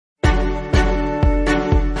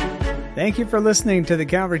Thank you for listening to the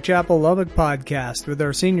Calvary Chapel Lubbock podcast with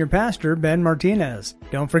our senior pastor, Ben Martinez.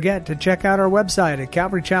 Don't forget to check out our website at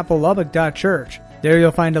calvarychapellubbock.church. There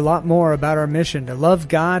you'll find a lot more about our mission to love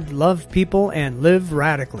God, love people, and live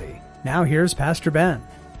radically. Now here's Pastor Ben.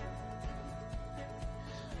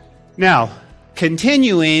 Now,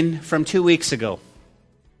 continuing from 2 weeks ago,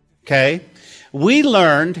 okay, we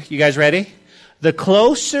learned, you guys ready? The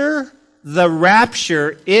closer the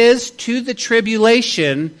rapture is to the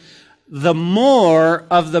tribulation, the more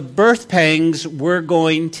of the birth pangs we're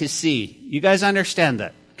going to see. You guys understand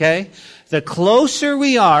that, okay? The closer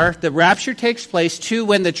we are, the rapture takes place to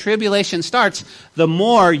when the tribulation starts, the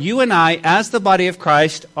more you and I, as the body of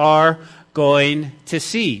Christ, are going to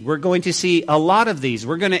see. We're going to see a lot of these.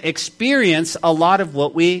 We're going to experience a lot of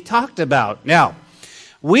what we talked about. Now,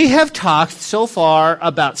 we have talked so far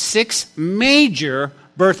about 6 major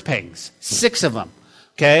birth pangs. 6 of them,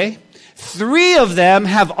 okay? 3 of them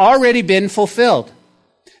have already been fulfilled.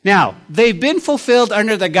 Now, they've been fulfilled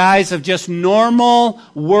under the guise of just normal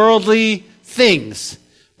worldly things.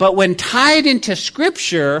 But when tied into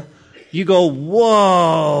Scripture, you go,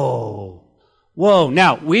 whoa. Whoa.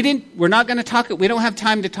 Now, we don't have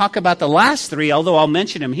time to talk about the last 3, although I'll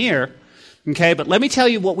mention them here. Okay, but let me tell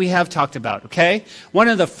you what we have talked about, okay? One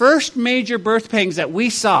of the first major birth pangs that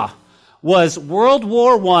we saw was World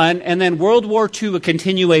War I and then World War II, a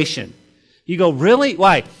continuation. You go, really?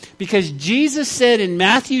 Why? Because Jesus said in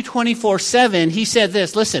Matthew 24:7, he said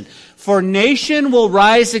this, listen, for nation will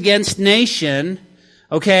rise against nation,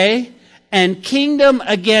 okay, and kingdom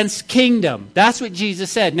against kingdom. That's what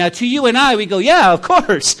Jesus said. Now to you and I, we go, yeah, of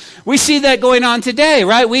course. We see that going on today,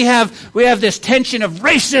 right? We have this tension of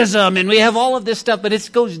racism and we have all of this stuff, but it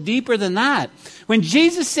goes deeper than that. When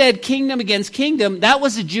Jesus said kingdom against kingdom, that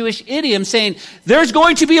was a Jewish idiom saying there's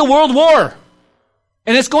going to be a world war.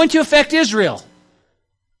 And it's going to affect Israel.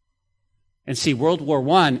 And see, World War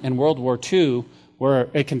I and World War II were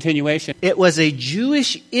a continuation. It was a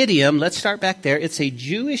Jewish idiom. Let's start back there. It's a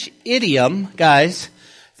Jewish idiom, guys,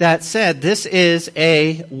 that said this is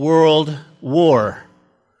a world war.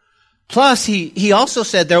 Plus, he also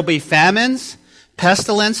said there will be famines,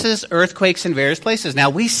 pestilences, earthquakes in various places. Now,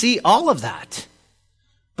 we see all of that.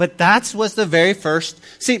 But that was the very first.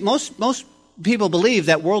 See, most people believe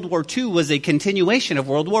that World War II was a continuation of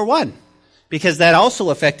World War I because that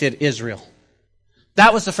also affected Israel.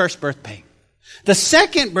 That was the first birth pang. The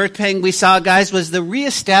second birth pang we saw, guys, was the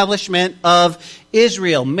reestablishment of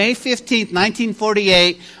Israel. May 15th,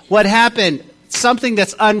 1948, what happened? Something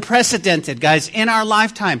that's unprecedented, guys, in our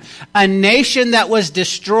lifetime. A nation that was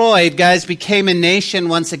destroyed, guys, became a nation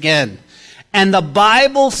once again. And the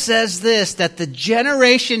Bible says this, that the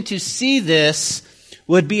generation to see this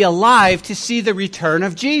would be alive to see the return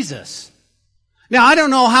of Jesus. Now, I don't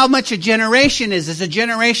know how much a generation is. Is a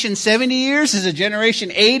generation 70 years? Is a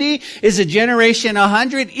generation 80? Is a generation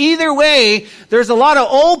 100? Either way, there's a lot of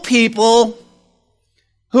old people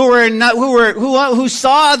who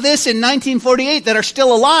saw this in 1948 that are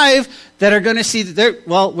still alive that are going to see that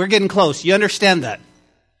we're getting close. You understand that,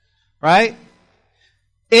 right?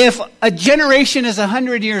 If a generation is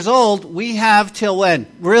 100 years old, we have till when?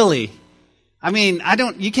 Really? I mean,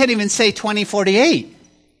 you can't even say 2048.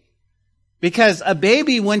 Because a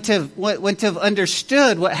baby wouldn't have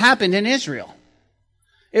understood what happened in Israel.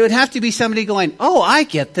 It would have to be somebody going, oh, I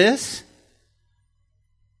get this.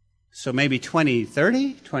 So maybe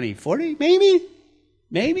 2030, 2040,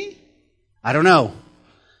 maybe? I don't know.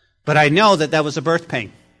 But I know that was a birth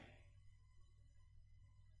pang.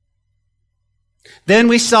 Then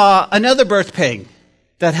we saw another birth pang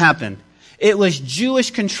that happened. It was Jewish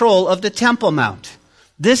control of the Temple Mount.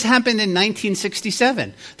 This happened in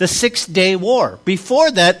 1967, the 6-Day War.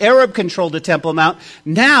 Before that, Arab controlled the Temple Mount.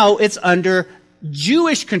 Now it's under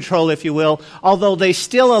Jewish control, if you will, although they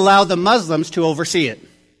still allow the Muslims to oversee it.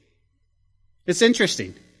 It's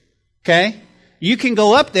interesting, okay? You can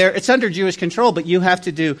go up there, it's under Jewish control, but you have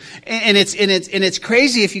to do, and it's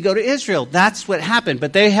crazy if you go to Israel. That's what happened,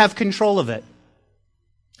 but they have control of it.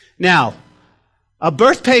 Now, a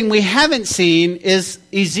birth pang we haven't seen is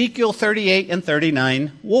Ezekiel 38 and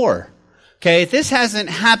 39 war. Okay, this hasn't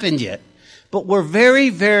happened yet, but we're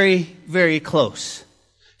very, very, very close.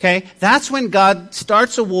 Okay, that's when God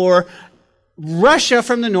starts a war. Russia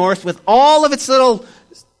from the north with all of its little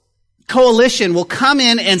coalition will come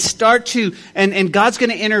in and start to, and God's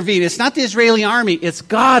going to intervene. It's not the Israeli army, it's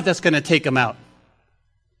God that's going to take them out.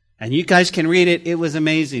 And you guys can read it. It was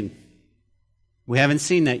amazing. We haven't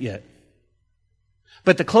seen that yet.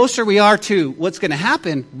 But the closer we are to what's going to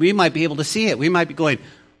happen, we might be able to see it. We might be going,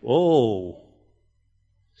 oh.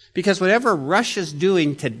 Because whatever Russia's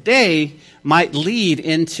doing today might lead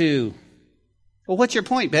into Well, what's your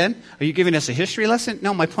point, Ben? Are you giving us a history lesson?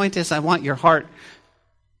 No, my point is I want your heart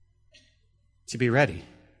to be ready.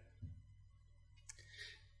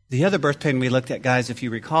 The other birth pain we looked at, guys, if you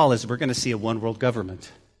recall, is we're going to see a one-world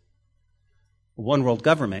government. A one-world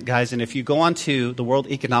government, guys. And if you go on to the World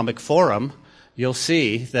Economic Forum, you'll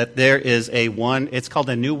see that there is it's called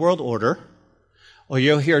a New World Order. Or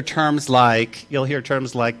you'll hear terms like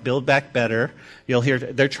Build Back Better.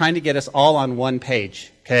 They're trying to get us all on one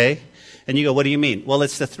page, okay? And you go, what do you mean? Well,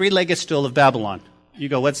 it's the three-legged stool of Babylon. You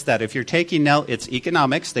go, what's that? If you're taking note, it's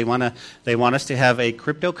economics. They want us to have a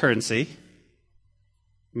cryptocurrency.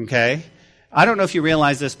 Okay? I don't know if you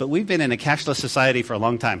realize this, but we've been in a cashless society for a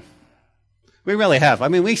long time. We really have. I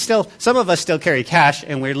mean, some of us still carry cash,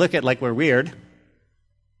 and we look at like we're weird.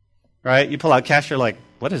 Right? You pull out cash, you're like,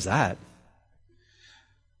 what is that?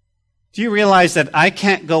 Do you realize that I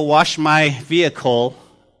can't go wash my vehicle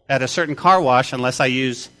at a certain car wash unless I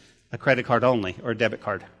use a credit card only or a debit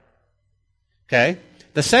card? Okay?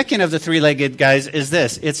 The second of the three-legged guys is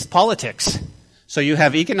this. It's politics. So you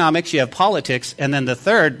have economics, you have politics, and then the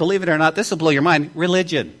third, believe it or not, this will blow your mind,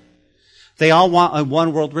 religion. They all want a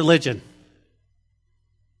one-world religion.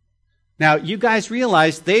 Now, you guys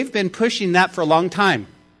realize they've been pushing that for a long time.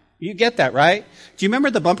 You get that, right? Do you remember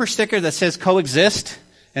the bumper sticker that says coexist?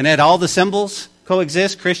 And had all the symbols,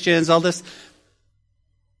 coexist, Christians, all this.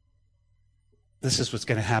 This is what's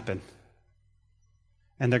going to happen.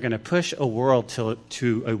 And they're going to push a world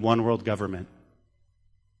to a one-world government.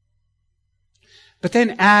 But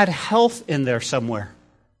then add health in there somewhere.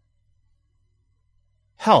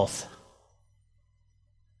 Health.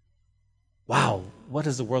 Wow, what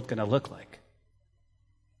is the world going to look like?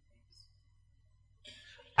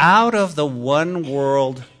 Out of the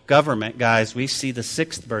one-world government, guys, we see the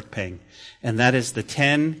sixth birth pain, and that is the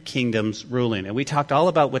 10 kingdoms ruling. And we talked all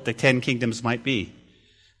about what the 10 kingdoms might be.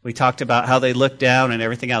 We talked about how they look down and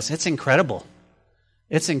everything else. It's incredible.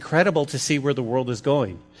 It's incredible to see where the world is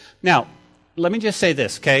going. Now, let me just say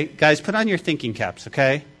this, okay? Guys, put on your thinking caps,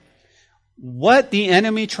 okay? What the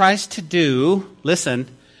enemy tries to do, listen,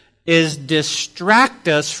 is distract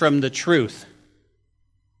us from the truth.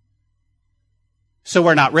 So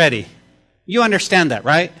we're not ready. You understand that,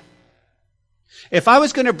 right? If I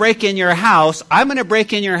was going to break in your house, I'm going to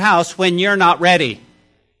break in your house when you're not ready.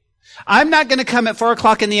 I'm not going to come at 4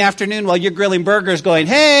 o'clock in the afternoon while you're grilling burgers going,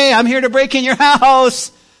 hey, I'm here to break in your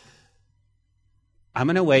house. I'm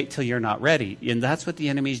going to wait till you're not ready. And that's what the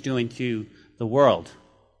enemy's doing to the world.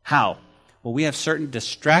 How? Well, we have certain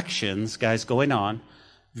distractions, guys, going on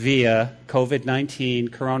via COVID-19,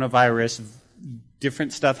 coronavirus,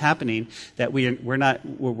 different stuff happening that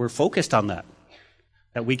we're focused on that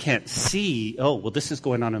we can't see. Oh, well, this is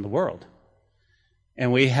going on in the world,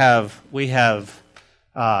 and we have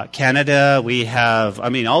Canada, we have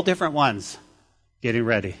all different ones getting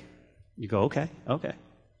ready. You go, okay.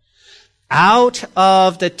 Out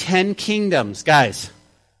of the 10 kingdoms, guys.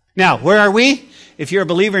 Now, where are we? If you're a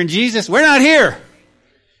believer in Jesus, we're not here.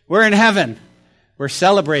 We're in heaven. We're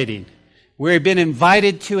celebrating. We've been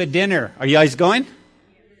invited to a dinner. Are you guys going?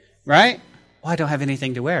 Right? Well, I don't have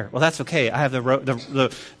anything to wear. Well, that's okay. I have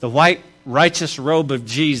the white righteous robe of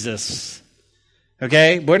Jesus.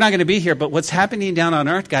 Okay? We're not going to be here, but what's happening down on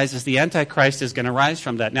earth, guys, is the Antichrist is going to rise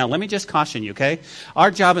from that. Now, let me just caution you, okay? Our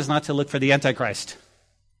job is not to look for the Antichrist.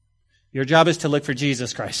 Your job is to look for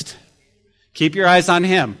Jesus Christ. Keep your eyes on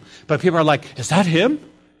him. But people are like, is that him?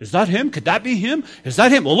 Is that him? Could that be him? Is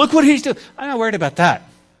that him? Well, look what he's doing. I'm not worried about that.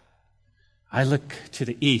 I look to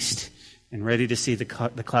the east and ready to see the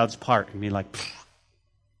clouds part and be like,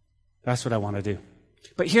 that's what I want to do.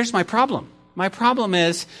 But here's my problem. My problem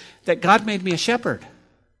is that God made me a shepherd,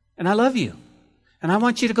 and I love you, and I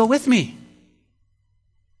want you to go with me.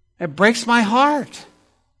 It breaks my heart.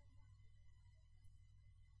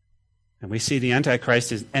 And we see the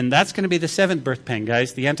Antichrist and that's going to be the seventh birth pain,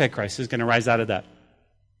 guys. The Antichrist is going to rise out of that.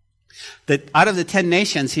 Out of the 10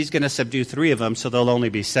 nations, he's going to subdue 3 of them, so there'll only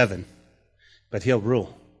be 7. But he'll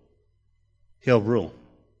rule. He'll rule.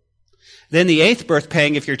 Then the 8th birth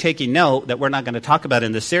pang, if you're taking note, that we're not going to talk about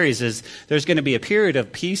in this series, is there's going to be a period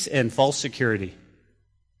of peace and false security.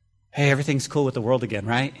 Hey, everything's cool with the world again,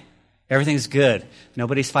 right? Everything's good.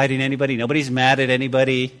 Nobody's fighting anybody. Nobody's mad at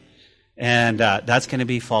anybody. And that's going to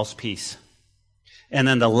be false peace. And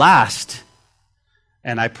then the last,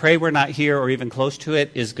 and I pray we're not here or even close to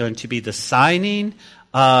it, is going to be the signing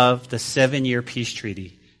of the 7-year peace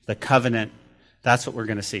treaty, the covenant. That's what we're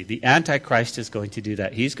going to see. The Antichrist is going to do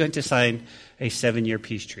that. He's going to sign a 7-year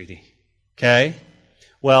peace treaty. Okay?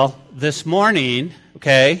 Well, this morning,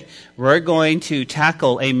 okay, we're going to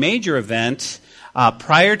tackle a major event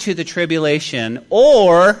prior to the tribulation,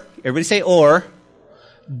 or, everybody say or.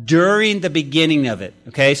 during the beginning of it.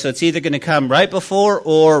 Okay, so it's either going to come right before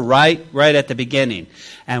or right at the beginning.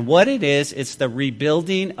 And what it is, it's the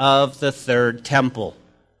rebuilding of the third temple.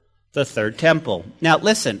 The third temple. Now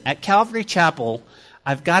listen, at Calvary Chapel,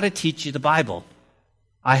 I've got to teach you the Bible.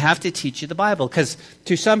 I have to teach you the Bible, because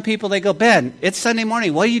to some people they go, Ben, it's Sunday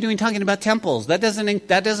morning. What are you doing talking about temples? That doesn't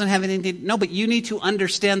have anything. No, but you need to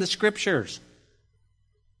understand the Scriptures.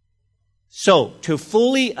 So to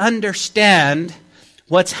fully understand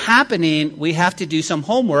what's happening, we have to do some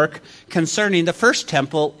homework concerning the first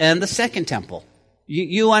temple and the second temple.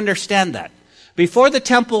 You understand that. Before the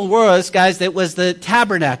temple was, guys, it was the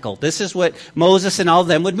tabernacle. This is what Moses and all of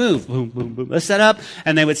them would move. Boom, boom, boom. Let's set up.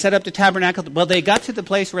 And they would set up the tabernacle. Well, they got to the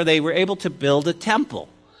place where they were able to build a temple.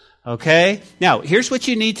 Okay? Now, here's what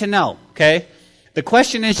you need to know. Okay? The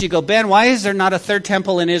question is, you go, Ben, why is there not a third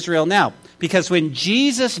temple in Israel now? Because when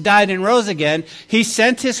Jesus died and rose again, He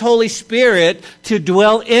sent His Holy Spirit to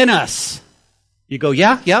dwell in us. You go,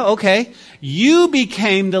 yeah, okay. You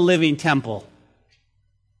became the living temple.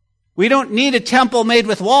 We don't need a temple made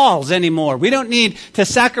with walls anymore. We don't need to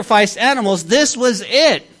sacrifice animals. This was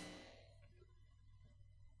it.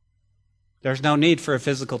 There's no need for a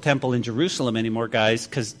physical temple in Jerusalem anymore, guys,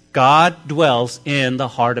 because God dwells in the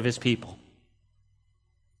heart of His people.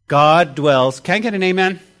 God dwells. Can I get an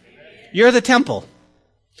amen? You're the temple.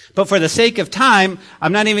 But for the sake of time,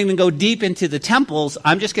 I'm not even going to go deep into the temples.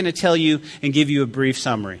 I'm just going to tell you and give you a brief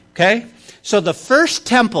summary. Okay? So the first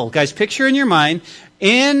temple, guys, picture in your mind,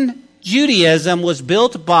 in Judaism was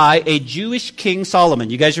built by a Jewish King Solomon.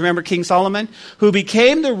 You guys remember King Solomon? Who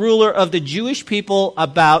became the ruler of the Jewish people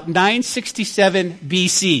about 967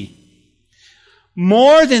 BC.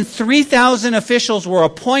 More than 3,000 officials were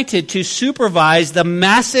appointed to supervise the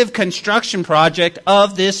massive construction project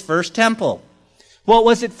of this first temple. What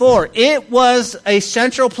was it for? It was a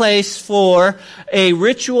central place for a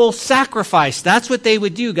ritual sacrifice. That's what they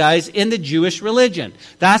would do, guys, in the Jewish religion.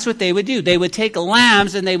 That's what they would do. They would take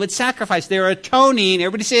lambs and they would sacrifice. They were atoning,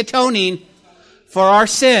 everybody say atoning, for our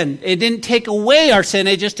sin. It didn't take away our sin,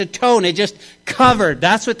 it just atoned, it just covered.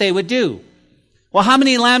 That's what they would do. Well, how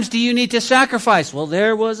many lambs do you need to sacrifice? Well,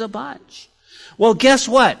 there was a bunch. Well, guess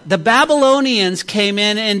what? The Babylonians came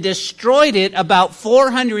in and destroyed it about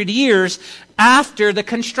 400 years after the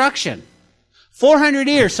construction. 400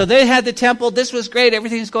 years. So they had the temple. This was great.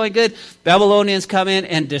 Everything's going good. Babylonians come in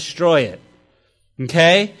and destroy it.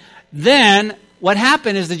 Okay? Then what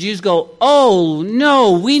happened is the Jews go, oh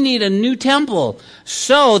no, we need a new temple.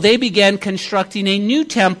 So they began constructing a new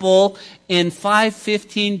temple in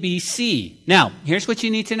 515 BC. Now, here's what you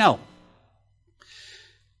need to know.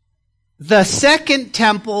 The second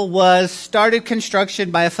temple was started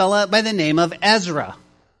construction by a fellow by the name of Ezra.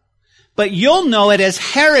 But you'll know it as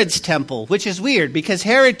Herod's temple, which is weird because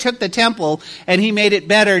Herod took the temple and he made it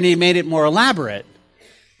better and he made it more elaborate.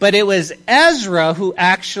 But it was Ezra who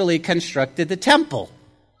actually constructed the temple.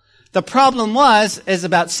 The problem is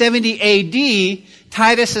about 70 AD,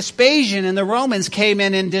 Titus Vespasian and the Romans came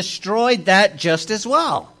in and destroyed that just as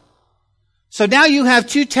well. So now you have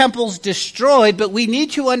two temples destroyed, but we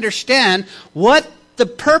need to understand what the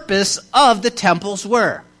purpose of the temples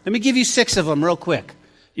were. Let me give you 6 of them real quick.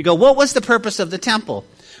 You go, what was the purpose of the temple?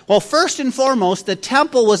 Well, first and foremost, the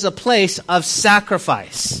temple was a place of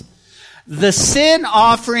sacrifice. The sin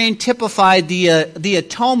offering typified the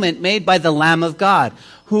atonement made by the Lamb of God,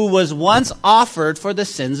 who was once offered for the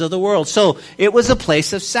sins of the world. So it was a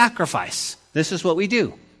place of sacrifice. This is what we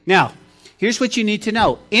do. Now, here's what you need to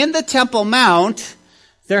know. In the Temple Mount,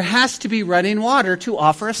 there has to be running water to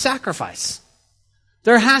offer a sacrifice.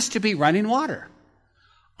 There has to be running water.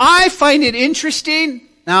 I find it interesting.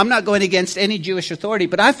 Now, I'm not going against any Jewish authority,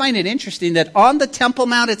 but I find it interesting that on the Temple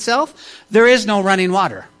Mount itself, there is no running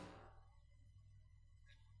water.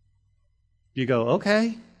 You go,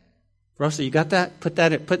 okay. Rosa, you got that?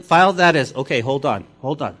 File that as, okay, hold on.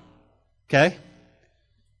 Okay?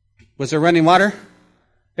 Was there running water?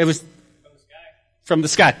 It was from the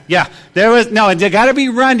sky. Yeah. They gotta be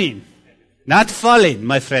running. Not falling,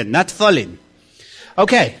 my friend, not falling.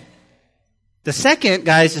 Okay. The second,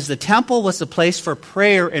 guys, is the temple was the place for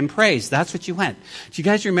prayer and praise. That's what you went. Do you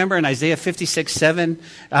guys remember in Isaiah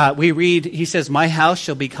 56:7, we read, he says, my house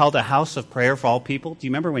shall be called a house of prayer for all people. Do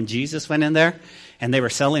you remember when Jesus went in there and they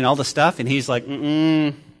were selling all the stuff and he's like,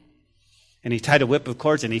 and he tied a whip of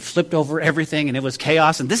cords and he flipped over everything and it was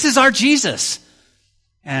chaos and this is our Jesus.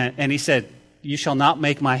 And he said, you shall not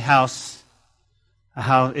make my house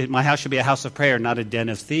my house should be a house of prayer, not a den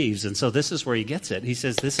of thieves. And so this is where he gets it. He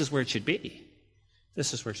says, this is where it should be.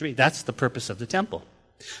 This is where it should be. That's the purpose of the temple.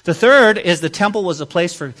 The third is the temple was a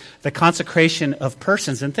place for the consecration of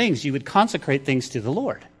persons and things. You would consecrate things to the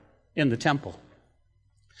Lord in the temple.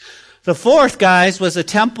 The fourth, guys, was the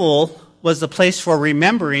temple was the place for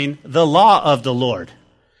remembering the law of the Lord.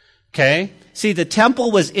 Okay? See, the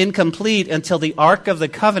temple was incomplete until the Ark of the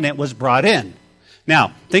Covenant was brought in.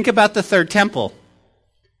 Now, think about the third temple.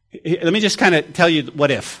 Let me just kind of tell you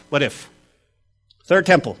what if. What if? Third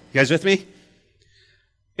temple. You guys with me?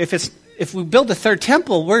 If we build the third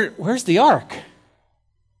temple, where's the Ark?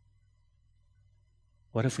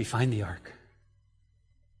 What if we find the Ark?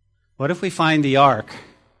 What if we find the Ark,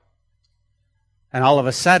 and all of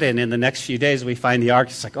a sudden, in the next few days, we find the Ark?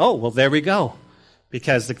 It's like, oh, well, there we go.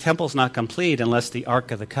 Because the temple's not complete unless the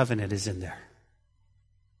Ark of the Covenant is in there.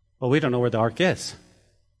 Well, we don't know where the Ark is.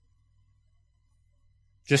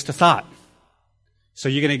 Just a thought. So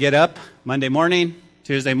you're going to get up Monday morning,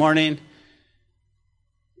 Tuesday morning,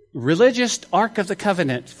 religious Ark of the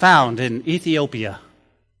Covenant found in Ethiopia.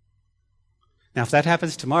 Now, if that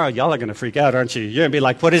happens tomorrow, y'all are going to freak out, aren't you? You're going to be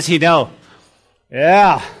like, what does he know?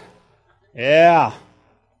 Yeah.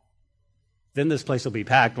 Then this place will be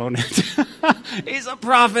packed, won't it? He's a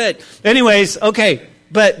prophet. Anyways, okay.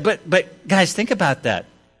 But guys, think about that.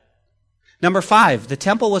 Number 5, the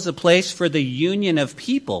temple was a place for the union of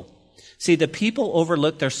people. See, the people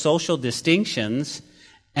overlooked their social distinctions,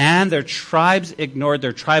 and their tribes ignored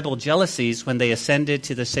their tribal jealousies when they ascended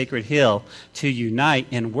to the sacred hill to unite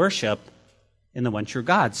in worship in the one true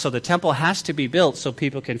God. So the temple has to be built so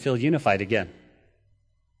people can feel unified again,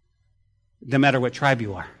 no matter what tribe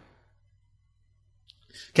you are.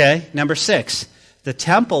 Okay, number 6, the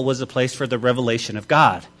temple was a place for the revelation of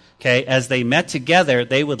God. Okay, as they met together,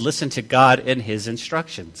 they would listen to God and his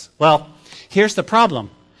instructions. Well, here's the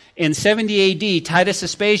problem. In 70 AD, Titus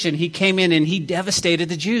Vespasian, he came in and he devastated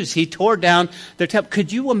the Jews. He tore down their temple.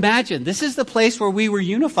 Could you imagine? This is the place where we were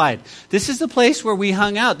unified. This is the place where we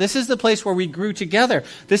hung out. This is the place where we grew together.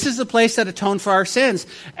 This is the place that atoned for our sins.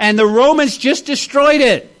 And the Romans just destroyed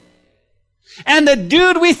it. And the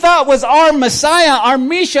dude we thought was our Messiah, our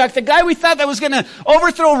Meshach, the guy we thought that was going to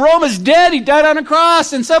overthrow Rome is dead. He died on a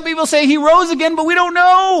cross. And some people say he rose again, but we don't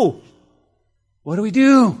know. What do we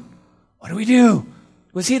do? What do we do?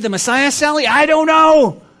 Was he the Messiah, Sally? I don't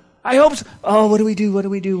know. I hope so. Oh, what do we do? What do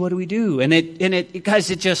we do? What do we do? And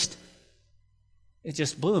guys, it just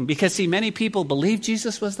blew him. Because see, many people believed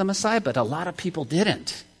Jesus was the Messiah, but a lot of people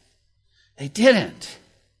didn't. They didn't.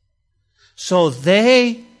 So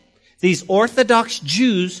these Orthodox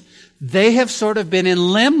Jews, they have sort of been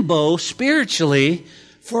in limbo spiritually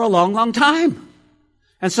for a long, long time.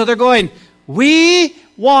 And so they're going, we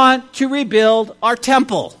want to rebuild our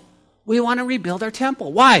temple. We want to rebuild our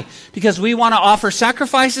temple. Why? Because we want to offer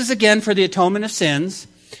sacrifices again for the atonement of sins.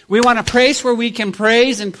 We want a place where we can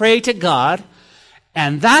praise and pray to God.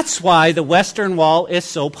 And that's why the Western Wall is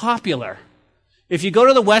so popular. If you go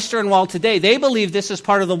to the Western Wall today, they believe this is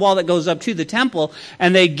part of the wall that goes up to the temple,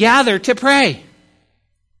 and they gather to pray.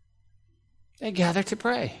 They gather to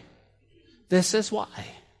pray. This is why.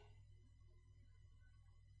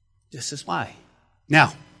 This is why.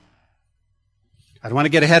 Now, I don't want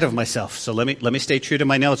to get ahead of myself, so let me stay true to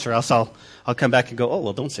my notes, or else I'll come back and go, oh,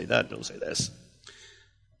 well, don't say that, don't say this.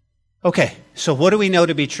 Okay, so what do we know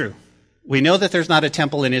to be true? We know that there's not a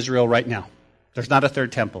temple in Israel right now. There's not a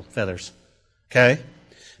third temple, Feathers. Okay?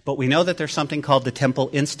 But we know that there's something called the Temple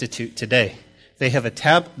Institute today. They have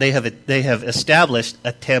established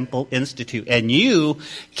a Temple Institute, and you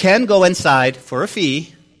can go inside for a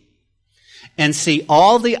fee and see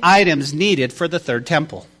all the items needed for the third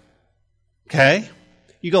temple. Okay?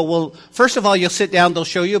 You go, well, first of all, you'll sit down, they'll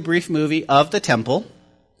show you a brief movie of the temple.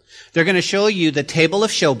 They're going to show you the table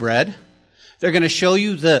of showbread. They're going to show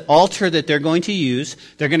you the altar that they're going to use.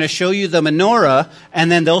 They're going to show you the menorah,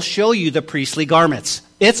 and then they'll show you the priestly garments.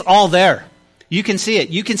 It's all there. You can see it.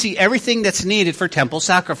 You can see everything that's needed for temple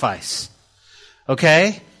sacrifice.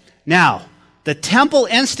 Okay? Now, the Temple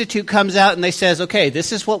Institute comes out and they says, okay,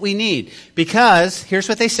 this is what we need. Because, here's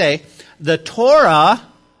what they say, the Torah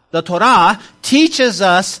teaches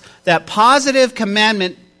us that positive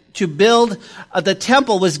commandment to build the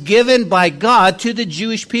temple was given by God to the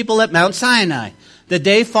Jewish people at Mount Sinai, the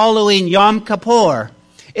day following Yom Kippur.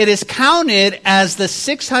 It is counted as the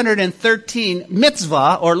 613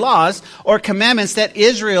 mitzvah, or laws, or commandments that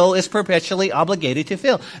Israel is perpetually obligated to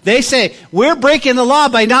fulfill. They say, we're breaking the law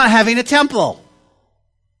by not having a temple.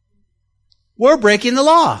 We're breaking the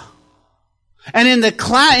law. And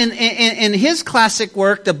in his classic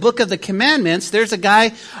work, the Book of the Commandments, there's a guy,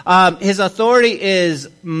 his authority is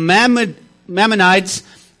Maimonides,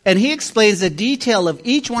 and he explains the detail of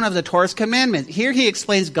each one of the Torah's commandments. Here he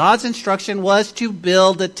explains God's instruction was to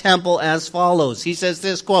build the temple as follows. He says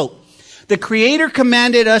this, quote, "The Creator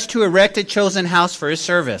commanded us to erect a chosen house for His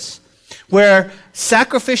service, where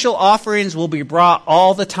sacrificial offerings will be brought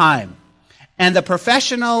all the time, and the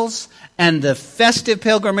professionals and the festive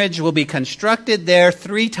pilgrimage will be constructed there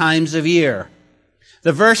 3 times a year."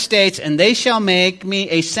 The verse states, "And they shall make me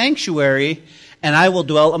a sanctuary, and I will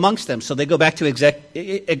dwell amongst them." So they go back to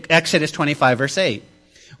Exodus 25, verse 8.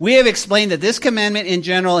 We have explained that this commandment in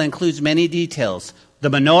general includes many details. The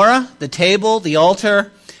menorah, the table, the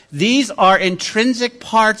altar, these are intrinsic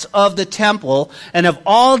parts of the temple and of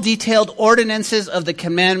all detailed ordinances of the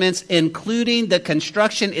commandments, including the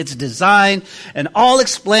construction, its design, and all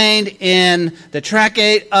explained in the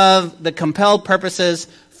tractate of the compelled purposes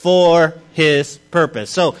for His purpose.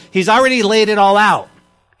 So he's already laid it all out.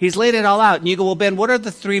 He's laid it all out. And you go, well, Ben, what are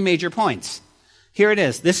the 3 major points? Here it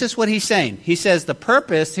is. This is what he's saying. He says the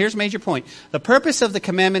purpose, here's major point. The purpose of the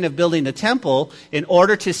commandment of building the temple in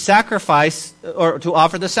order to sacrifice or to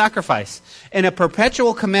offer the sacrifice. And a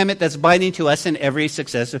perpetual commandment that's binding to us in every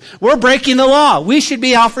successive. We're breaking the law. We should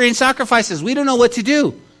be offering sacrifices. We don't know what to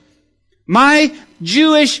do. My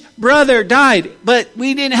Jewish brother died, but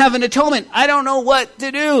we didn't have an atonement. I don't know what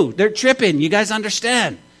to do. They're tripping. You guys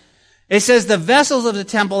understand? It says the vessels of the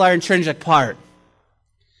temple are intrinsic part.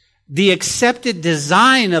 The accepted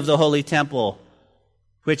design of the holy temple,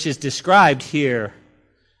 which is described here,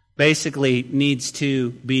 basically needs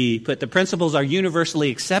to be put. The principles are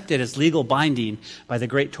universally accepted as legal binding by the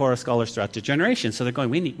great Torah scholars throughout the generations. So they're going,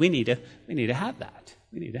 we need to have that.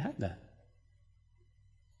 We need to have that.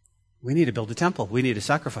 We need to build a temple. We need a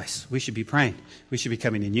sacrifice. We should be praying. We should be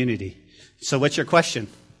coming in unity. So what's your question?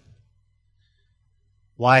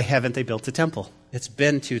 Why haven't they built a temple? It's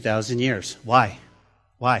been 2,000 years. Why?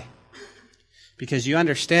 Why? Because you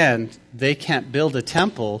understand they can't build a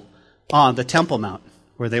temple on the Temple Mount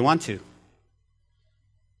where they want to.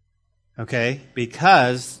 Okay?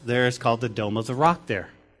 Because there is called the Dome of the Rock there.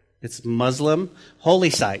 It's Muslim holy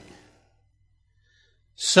site.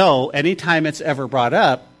 So anytime it's ever brought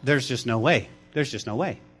up, there's just no way. There's just no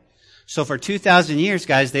way. So for 2,000 years,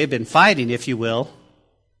 guys, they've been fighting, if you will,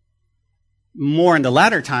 more in the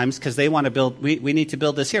latter times because they want to build, we need to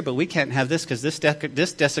build this here, but we can't have this because this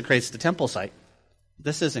desecrates the temple site.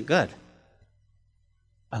 This isn't good.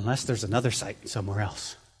 Unless there's another site somewhere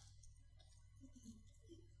else.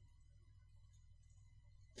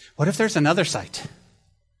 What if there's another site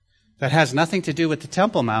that has nothing to do with the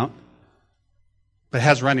Temple Mount, but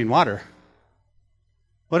has running water?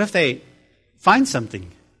 What if they find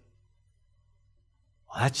something?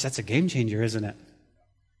 Well, that's a game changer, isn't it?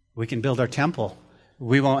 We can build our temple.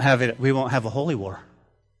 We won't have a holy war.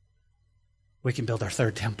 We can build our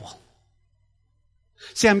 3rd temple.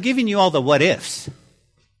 See, I'm giving you all the what ifs.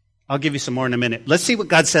 I'll give you some more in a minute. Let's see what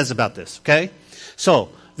God says about this, okay? So,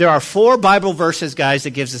 there are 4 Bible verses, guys, that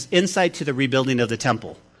gives us insight to the rebuilding of the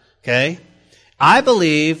temple, okay? I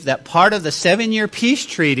believe that part of the 7-year peace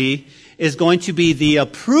treaty is going to be the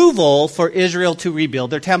approval for Israel to rebuild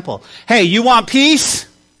their temple. Hey, you want peace?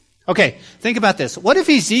 Okay, think about this. What if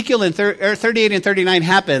Ezekiel in 38 and 39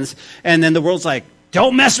 happens, and then the world's like,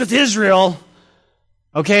 don't mess with Israel.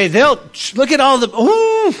 Okay, they'll look at all the,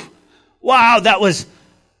 ooh, wow, that was,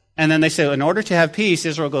 and then they say, in order to have peace,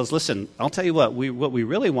 Israel goes, listen, I'll tell you what we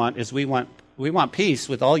really want is we want peace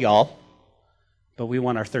with all y'all, but we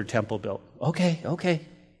want our 3rd temple built. Okay.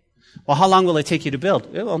 Well, how long will it take you to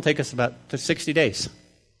build? It won't take us about 60 days.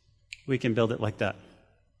 We can build it like that.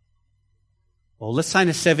 Well, let's sign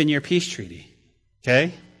a 7-year peace treaty.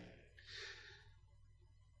 Okay?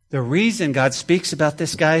 The reason God speaks about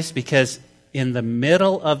this, guys, because in the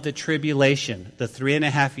middle of the tribulation, the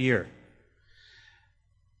 3.5 year,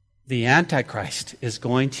 the Antichrist is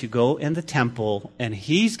going to go in the temple and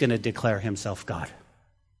he's going to declare himself God.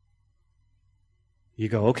 You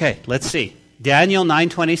go, okay, let's see. Daniel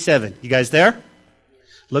 9:27. You guys there?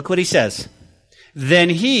 Look what he says. Then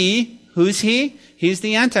he, who's he? He's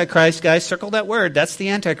the Antichrist, guys. Circle that word. That's the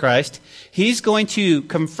Antichrist. He's going to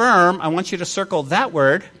confirm, I want you to circle that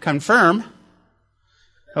word, confirm,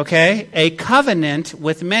 okay, a covenant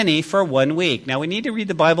with many for 1 week. Now, we need to read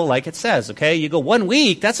the Bible like it says, okay? You go, 1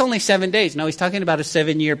 week, that's only 7 days. No, he's talking about a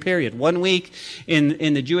 7-year period. 1 week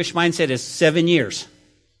in the Jewish mindset is 7 years,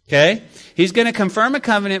 okay? He's going to confirm a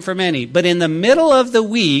covenant for many. But in the middle of the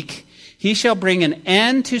week, he shall bring an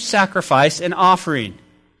end to sacrifice and offering.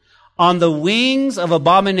 On the wings of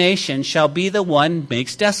abomination shall be the one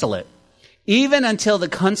makes desolate, even until the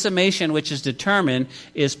consummation which is determined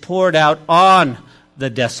is poured out on the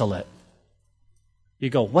desolate. You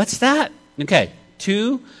go, what's that? Okay,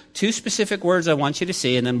 Two specific words I want you to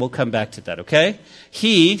see, and then we'll come back to that, okay?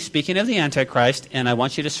 He, speaking of the Antichrist, and I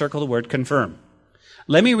want you to circle the word confirm.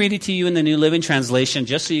 Let me read it to you in the New Living Translation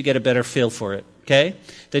just so you get a better feel for it, okay?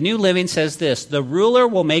 The New Living says this: the ruler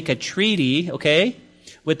will make a treaty, okay,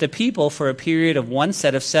 with the people for a period of 1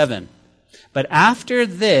 set of 7. But after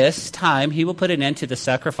this time, he will put an end to the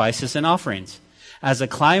sacrifices and offerings as a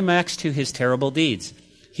climax to his terrible deeds.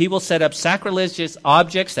 He will set up sacrilegious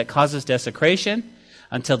objects that causes desecration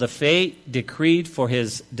until the fate decreed for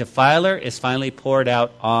his defiler is finally poured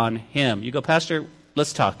out on him. You go, Pastor,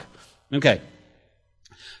 let's talk. Okay.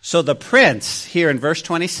 So the prince here in verse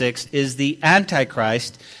 26 is the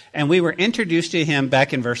Antichrist, and we were introduced to him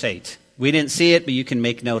back in verse 8. We didn't see it, but you can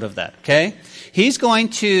make note of that, okay? He's going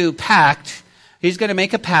to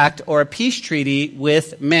make a pact or a peace treaty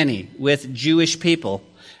with many, with Jewish people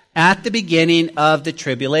at the beginning of the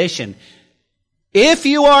tribulation. If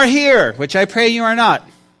you are here, which I pray you are not,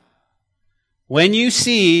 when you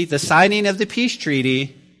see the signing of the peace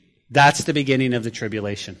treaty, that's the beginning of the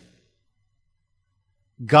tribulation.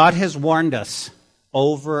 God has warned us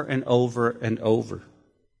over and over and over.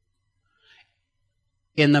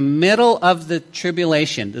 In the middle of the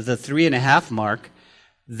tribulation, the 3.5 mark,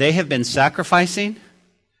 they have been sacrificing.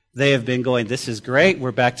 They have been going, this is great.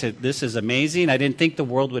 We're back to, this is amazing. I didn't think the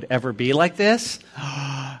world would ever be like this.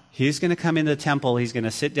 He's going to come into the temple. He's going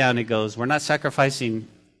to sit down. He goes, we're not sacrificing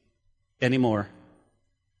anymore.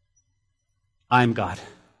 I'm God.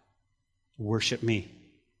 Worship me.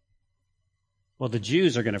 Well, the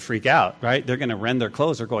Jews are going to freak out, right? They're going to rend their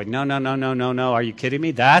clothes. They're going, no. Are you kidding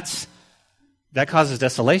me? That causes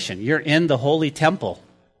desolation. You're in the holy temple.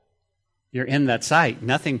 You're in that site.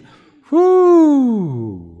 Nothing.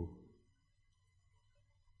 Whoo!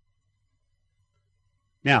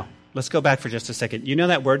 Now, let's go back for just a second. You know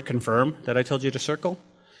that word confirm that I told you to circle?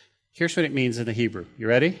 Here's what it means in the Hebrew. You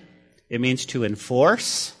ready? It means to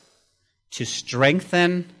enforce, to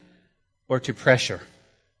strengthen, or to pressure.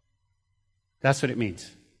 That's what it means.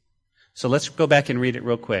 So let's go back and read it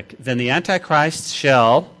real quick. Then the Antichrist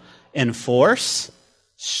shall enforce,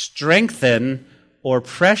 strengthen, or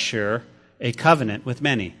pressure a covenant with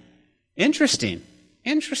many. Interesting.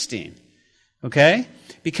 Okay?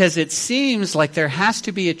 Because it seems like there has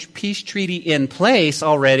to be a peace treaty in place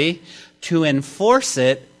already to enforce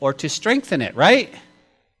it or to strengthen it, right?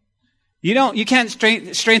 You can't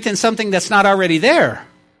strengthen something that's not already there.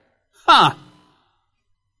 Huh.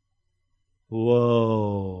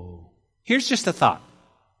 Whoa. Here's just a thought.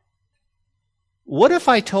 What if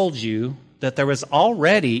I told you that there was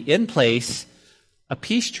already in place a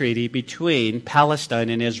peace treaty between Palestine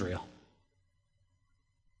and Israel?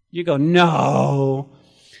 You go, no.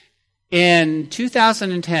 In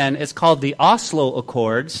 2010, it's called the Oslo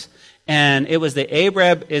Accords, and it was the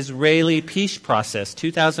Arab-Israeli peace process.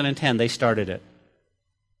 2010, they started it.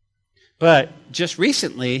 But just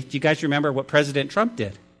recently, do you guys remember what President Trump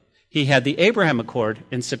did? He had the Abraham Accord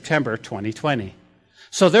in September 2020.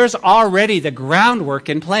 So there's already the groundwork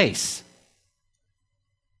in place.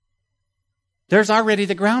 There's already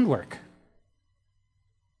the groundwork.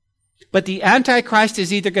 But the Antichrist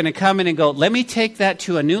is either going to come in and go, let me take that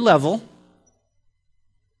to a new level,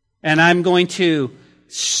 and I'm going to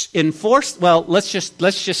enforce, well, let's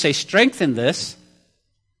just say strengthen this.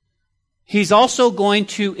 He's also going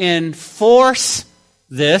to enforce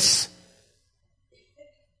this.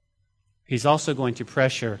 He's also going to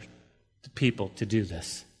pressure the people to do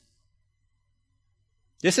this.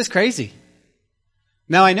 This is crazy.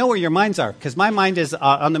 Now, I know where your minds are, because my mind is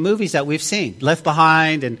on the movies that we've seen, Left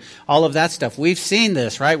Behind and all of that stuff. We've seen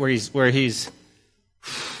this, right, where he's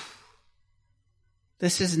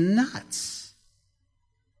this is nuts.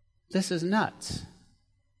 This is nuts.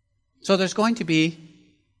 So there's going to be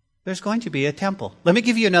a temple. Let me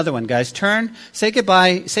give you another one, guys. Say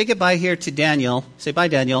goodbye here to Daniel. Say bye,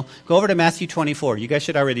 Daniel. Go over to Matthew 24. You guys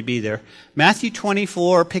should already be there. Matthew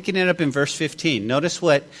 24, picking it up in verse 15. Notice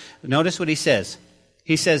what he says.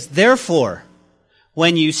 He says, therefore,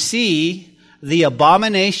 when you see the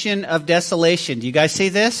abomination of desolation, do you guys see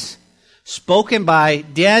this? Spoken by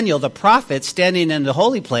Daniel, the prophet, standing in the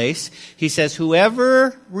holy place, he says,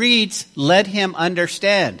 whoever reads, let him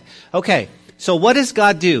understand. Okay, so what does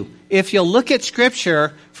God do? If you'll look at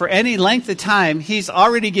Scripture for any length of time, He's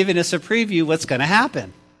already given us a preview what's going to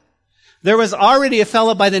happen. There was already a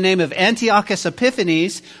fellow by the name of Antiochus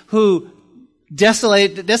Epiphanes who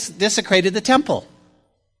desecrated the temple.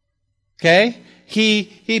 Okay?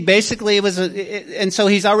 He basically and so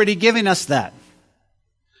he's already giving us that.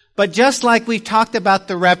 But just like we talked about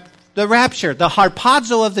the rapture, the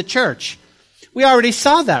harpazo of the church, we already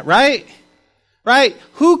saw that, right? Right?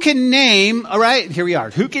 Who can name, all right, here we are.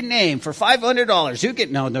 Who can name for $500?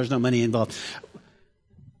 No, there's no money involved.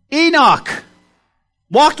 Enoch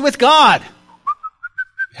walked with God.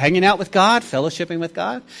 Hanging out with God, fellowshipping with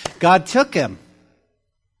God. God took him.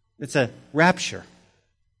 It's a rapture.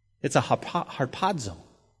 It's a harpazo.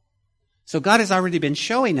 So God has already been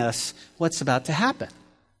showing us what's about to happen.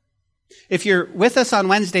 If you're with us on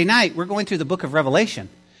Wednesday night, we're going through the book of Revelation.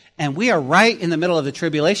 And we are right in the middle of the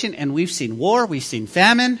tribulation, and we've seen war, we've seen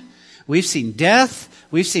famine, we've seen death,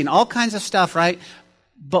 we've seen all kinds of stuff, right?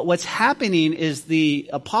 But what's happening is the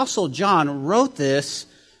Apostle John wrote this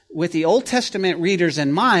with the Old Testament readers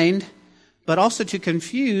in mind, but also to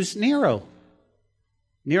confuse Nero.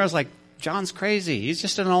 Nero's like, John's crazy. He's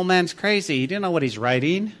just an old man's crazy. He didn't know what he's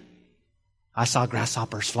writing. I saw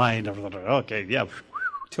grasshoppers flying. Okay, yeah,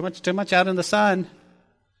 too much out in the sun.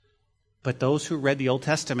 But those who read the Old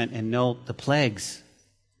Testament and know the plagues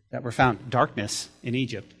that were found, darkness in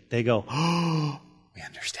Egypt, they go, oh, we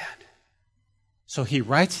understand. So he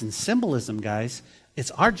writes in symbolism, guys.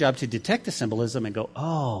 It's our job to detect the symbolism and go,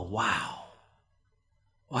 oh, wow.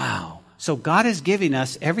 Wow. So God is giving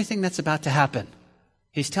us everything that's about to happen.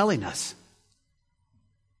 He's telling us.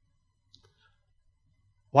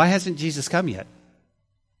 Why hasn't Jesus come yet?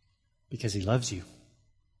 Because he loves you.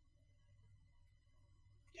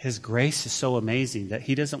 His grace is so amazing that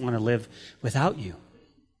he doesn't want to live without you.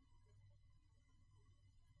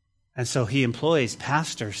 And so he employs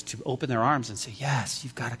pastors to open their arms and say, yes,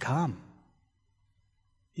 you've got to come.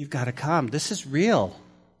 You've got to come. This is real.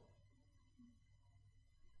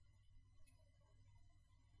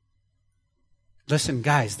 Listen,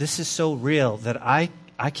 guys, this is so real that I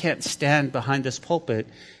can't stand behind this pulpit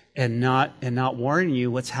and not warn you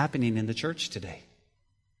what's happening in the church today.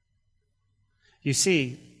 You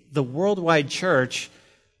see, the worldwide church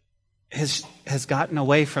has gotten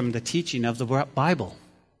away from the teaching of the Bible.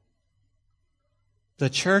 The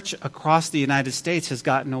church across the United States has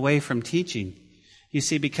gotten away from teaching. You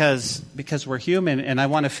see, because we're human and I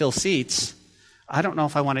want to fill seats, I don't know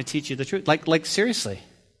if I want to teach you the truth. Like seriously.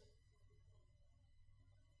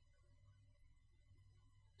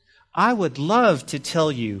 I would love to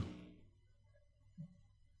tell you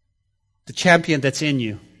the champion that's in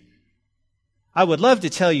you. I would love to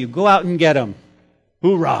tell you, go out and get him.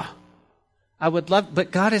 Hoorah. I would love,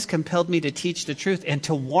 but God has compelled me to teach the truth and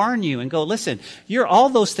to warn you and go, listen, you're all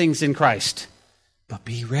those things in Christ, but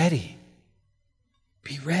be ready.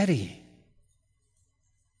 Be ready.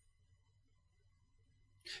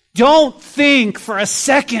 Don't think for a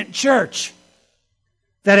second, church,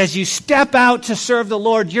 that as you step out to serve the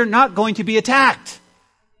Lord, you're not going to be attacked.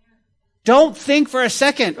 Don't think for a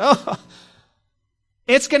second,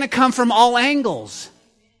 it's going to come from all angles.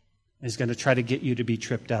 It's going to try to get you to be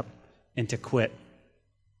tripped up and to quit.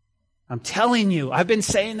 I'm telling you, I've been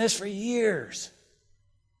saying this for years.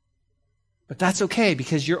 But that's okay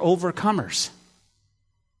because you're overcomers.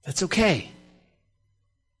 That's okay.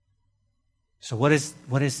 So what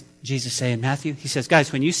does Jesus say in Matthew? He says,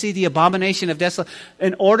 guys, when you see the abomination of desolation,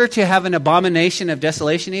 in order to have an abomination of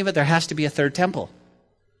desolation even, there has to be a third temple.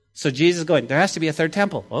 So Jesus is going, there has to be a third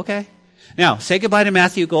temple. Okay. Now, say goodbye to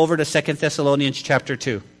Matthew, go over to 2 Thessalonians chapter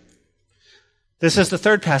 2. This is the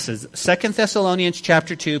third passage. 2 Thessalonians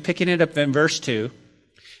chapter 2, picking it up in verse 2.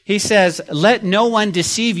 He says, let no one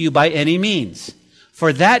deceive you by any means,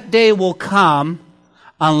 for that day will come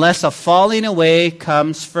unless a falling away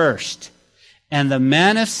comes first. And the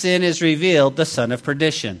man of sin is revealed, the son of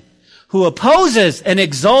perdition, who opposes and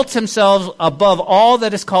exalts himself above all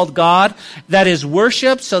that is called God, that is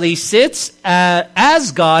worshipped, so that he sits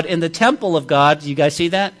as God in the temple of God. You guys see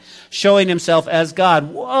that? Showing himself as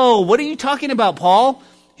God. Whoa, what are you talking about, Paul?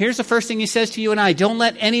 Here's the first thing he says to you and I. Don't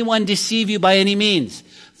let anyone deceive you by any means.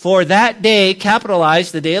 For that day,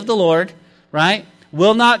 capitalized, the day of the Lord, right,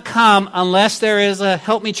 will not come unless there is a,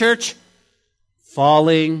 help me church,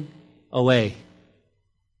 falling away.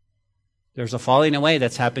 There's a falling away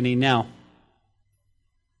that's happening now.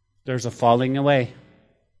 There's a falling away.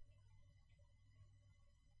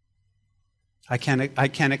 I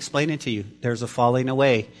can't explain it to you. There's a falling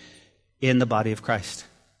away in the body of Christ.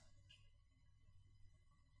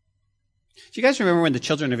 Do you guys remember when the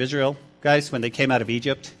children of Israel, guys, when they came out of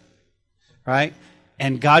Egypt, right?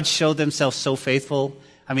 And God showed themselves so faithful.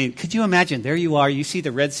 I mean, could you imagine? There you are, you see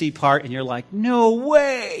the Red Sea part, and you're like, no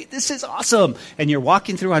way, this is awesome. And you're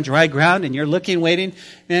walking through on dry ground, and you're looking, waiting,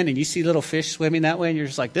 man, and you see little fish swimming that way, and you're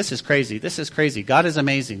just like, this is crazy, this is crazy. God is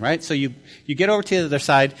amazing, right? So you get over to the other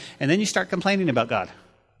side, and then you start complaining about God.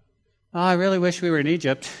 Oh, I really wish we were in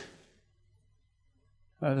Egypt.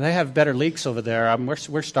 They have better leeks over there.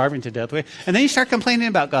 We're starving to death. And then you start complaining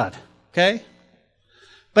about God, okay?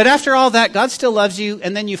 But after all that, God still loves you,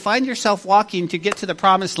 and then you find yourself walking to get to the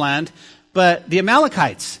promised land, but the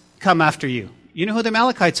Amalekites come after you. You know who the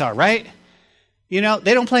Amalekites are, right? You know,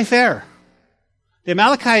 they don't play fair. The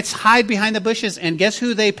Amalekites hide behind the bushes, and guess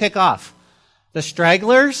who they pick off? The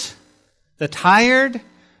stragglers, the tired,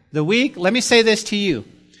 the weak. Let me say this to you.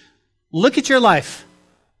 Look at your life.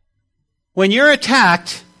 When you're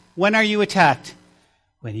attacked, when are you attacked?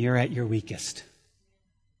 When you're at your weakest.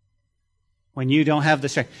 When you don't have the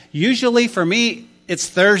strength. Usually for me, it's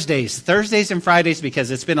Thursdays and Fridays,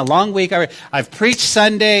 because it's been a long week. I've preached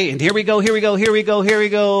Sunday, and here we go.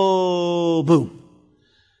 Boom.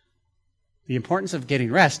 The importance of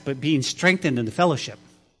getting rest, but being strengthened in the fellowship.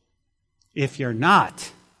 If you're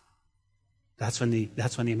not, that's when the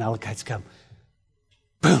Amalekites come.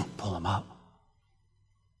 Boom, pull them up.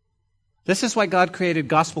 This is why God created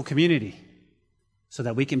gospel community, so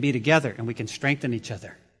that we can be together and we can strengthen each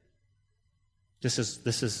other. This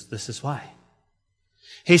is why.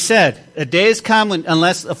 He said, a day has come when,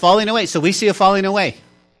 unless a falling away. So we see a falling away.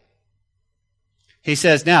 He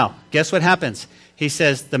says, now, guess what happens? He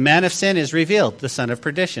says, the man of sin is revealed, the son of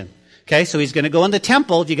perdition. Okay, so he's going to go in the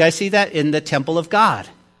temple. Do you guys see that? In the temple of God.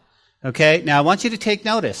 Okay, now I want you to take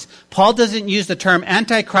notice. Paul doesn't use the term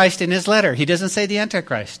Antichrist in his letter. He doesn't say the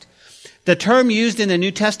Antichrist. The term used in the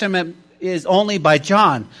New Testament is only by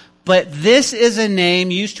John. But this is a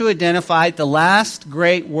name used to identify the last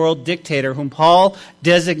great world dictator whom Paul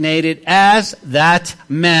designated as that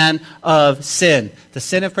man of sin. The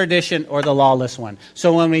sin of perdition, or the lawless one.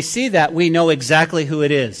 So when we see that, we know exactly who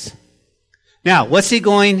it is. Now, what's he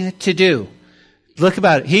going to do? Look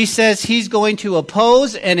about it. He says he's going to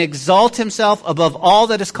oppose and exalt himself above all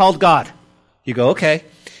that is called God. You go, okay.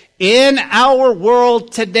 In our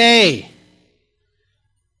world today,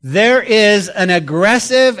 there is an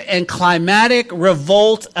aggressive and climatic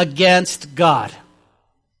revolt against God.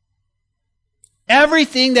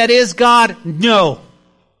 Everything that is God, no.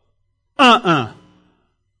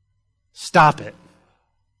 Stop it.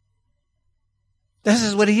 This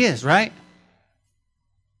is what he is, right?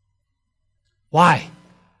 Why?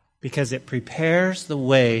 Because it prepares the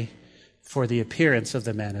way for the appearance of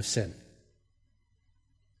the man of sin.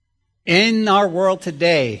 In our world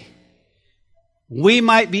today, we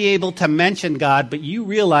might be able to mention God, but you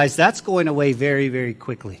realize that's going away very, very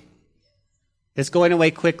quickly. It's going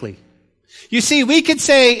away quickly. You see, we could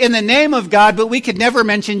say in the name of God, but we could never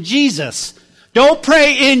mention Jesus. Don't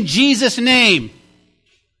pray in Jesus' name.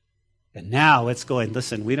 And now it's going,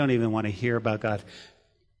 listen, we don't even want to hear about God.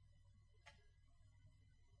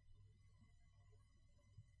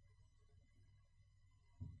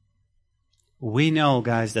 We know,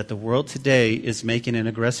 guys, that the world today is making an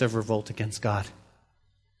aggressive revolt against God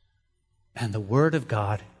and the Word of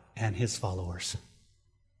God and His followers.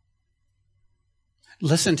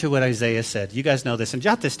 Listen to what Isaiah said. You guys know this, and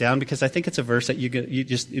jot this down because I think it's a verse that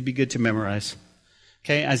it'd be good to memorize.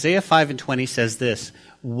 Okay, Isaiah 5:20 says this: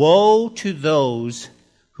 "Woe to those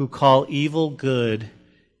who call evil good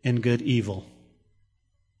and good evil,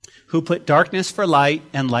 who put darkness for light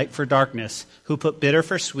and light for darkness, who put bitter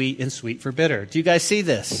for sweet and sweet for bitter." Do you guys see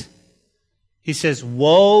this? He says,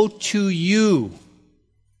 woe to you.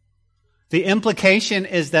 The implication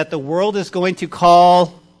is that the world is going to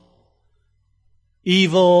call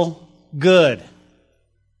evil good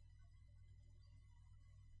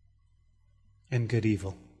and good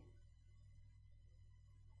evil.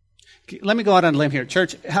 Let me go out on a limb here.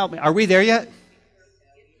 Church, help me. Are we there yet?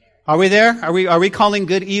 Are we there? Are we calling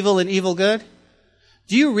good evil and evil good?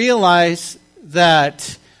 Do you realize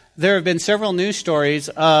that there have been several news stories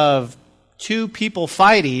of two people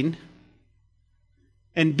fighting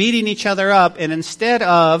and beating each other up, and instead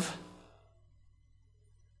of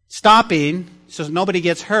stopping so nobody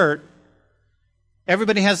gets hurt,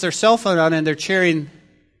 everybody has their cell phone on and they're cheering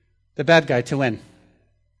the bad guy to win.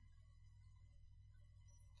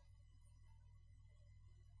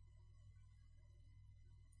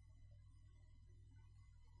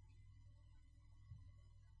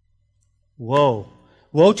 Woe.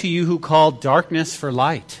 Woe to you who call darkness for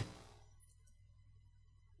light.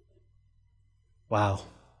 Wow.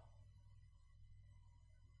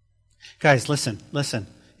 Guys, listen.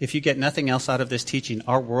 If you get nothing else out of this teaching,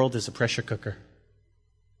 our world is a pressure cooker.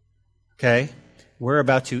 Okay? We're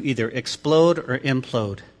about to either explode or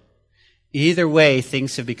implode. Either way,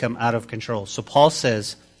 things have become out of control. So Paul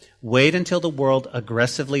says, wait until the world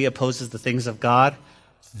aggressively opposes the things of God,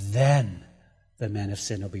 then the man of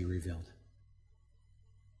sin will be revealed.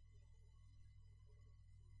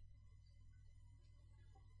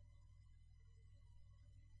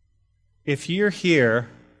 If you're here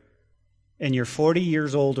and you're 40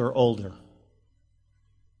 years old or older,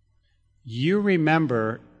 You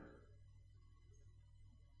remember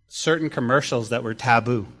certain commercials that were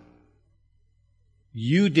taboo.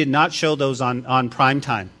 You did not show those on prime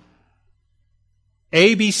time.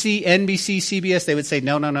 ABC, NBC, CBS, they would say,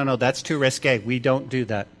 no, that's too risque. We don't do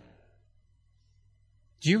that.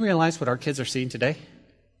 Do you realize what our kids are seeing today?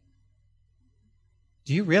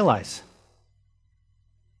 Do you realize?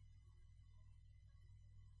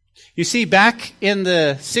 You see, back in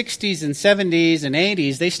the 60s and 70s and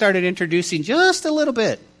 80s, they started introducing just a little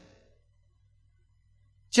bit.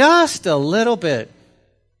 Just a little bit.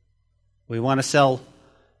 We want to sell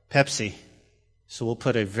Pepsi, so we'll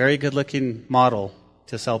put a very good-looking model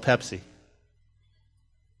to sell Pepsi.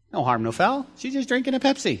 No harm, no foul. She's just drinking a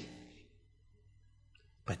Pepsi.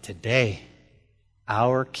 But today,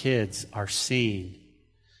 our kids are seeing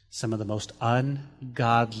some of the most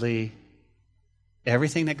ungodly.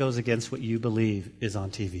 Everything that goes against what you believe is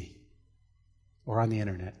on TV or on the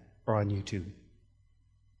internet or on YouTube.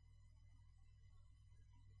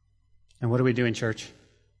 And what are we doing, church?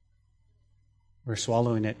 We're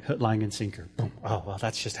swallowing it, hook, line, and sinker. Boom. Oh, well,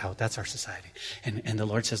 that's our society. And the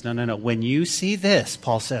Lord says, no. When you see this,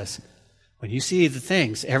 Paul says, when you see the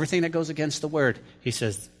things, everything that goes against the word, he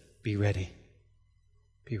says, be ready.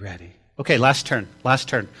 Be ready. Okay, last turn.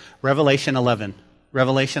 Revelation 11.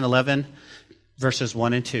 Revelation 11, verses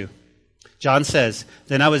 1 and 2. John says,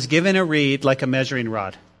 then I was given a reed like a measuring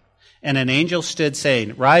rod, and an angel stood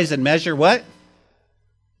saying, rise and measure what?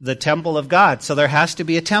 The temple of God. So there has to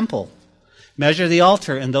be a temple. Measure the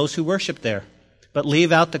altar and those who worship there, but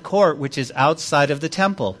leave out the court which is outside of the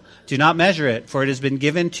temple. Do not measure it, for it has been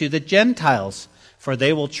given to the Gentiles, for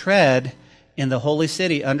they will tread in the holy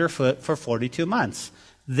city underfoot for 42 months.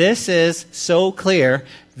 This is so clear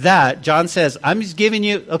that John says, I'm just giving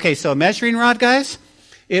you, okay, so a measuring rod, guys,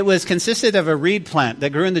 it was consisted of a reed plant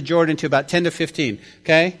that grew in the Jordan to about 10 to 15,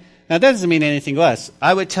 okay? Now that doesn't mean anything to us.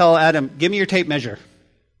 I would tell Adam, give me your tape measure.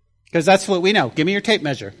 Because that's what we know. Give me your tape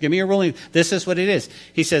measure. Give me your ruling. This is what it is.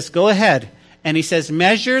 He says, go ahead. And he says,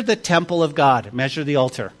 measure the temple of God. Measure the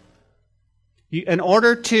altar. In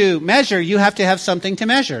order to measure, you have to have something to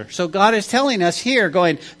measure. So God is telling us here,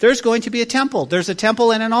 going, there's going to be a temple. There's a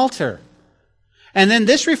temple and an altar. And then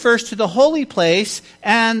this refers to the holy place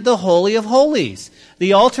and the Holy of Holies.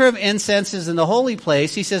 The altar of incense is in the holy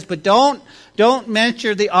place. He says, but don't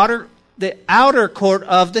measure the outer court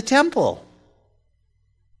of the temple.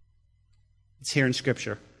 It's here in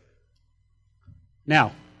Scripture.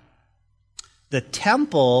 Now, the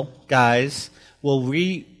temple, guys,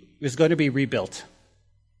 is going to be rebuilt.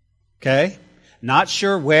 Okay? Not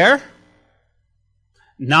sure where.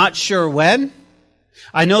 Not sure when.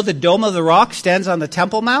 I know the Dome of the Rock stands on the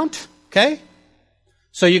Temple Mount. Okay?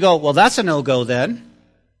 So you go, well, that's a no-go then.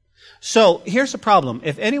 So here's the problem.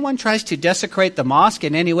 If anyone tries to desecrate the mosque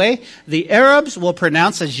in any way, the Arabs will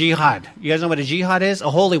pronounce a jihad. You guys know what a jihad is?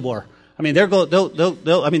 A holy war. I mean,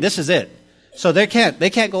 this is it. So they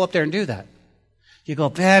can't go up there and do that. You go,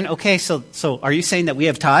 Ben, okay, so are you saying that we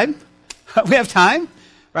have time? We have time?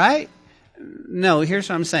 Right? No, here's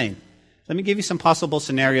what I'm saying. Let me give you some possible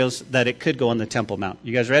scenarios that it could go on the Temple Mount.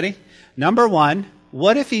 You guys ready? Number one,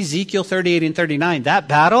 what if Ezekiel 38 and 39, that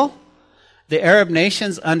battle, the Arab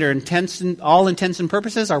nations under all intents and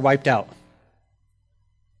purposes are wiped out?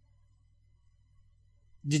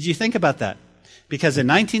 Did you think about that? Because in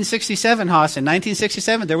 1967, Haas,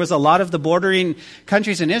 there was a lot of the bordering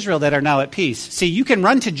countries in Israel that are now at peace. See, you can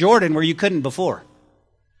run to Jordan where you couldn't before.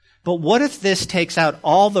 But what if this takes out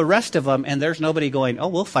all the rest of them and there's nobody going, oh,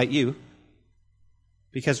 we'll fight you?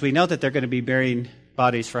 Because we know that they're going to be burying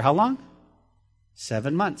bodies for how long?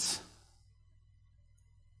 7 months.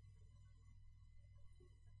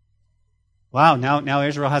 Wow, now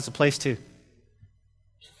Israel has a place too.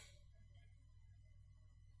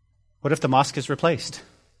 What if the mosque is replaced?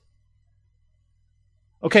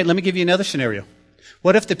 Okay, let me give you another scenario.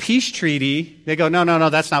 What if the peace treaty, they go, no,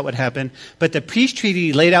 that's not what happened. But the peace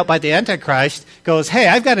treaty laid out by the Antichrist goes, hey,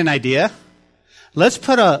 I've got an idea. Let's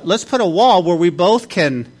put a wall where we both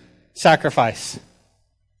can sacrifice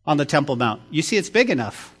on the Temple Mount. You see, it's big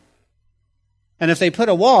enough. And if they put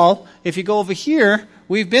a wall, if you go over here,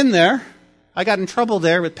 we've been there. I got in trouble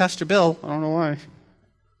there with Pastor Bill. I don't know why.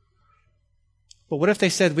 But what if they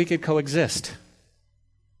said we could coexist?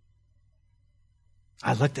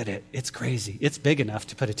 I looked at it. It's crazy. It's big enough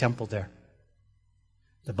to put a temple there.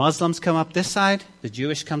 The Muslims come up this side. The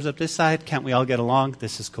Jewish comes up this side. Can't we all get along?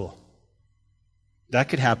 This is cool. That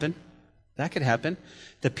could happen. That could happen.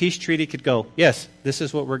 The peace treaty could go, yes, this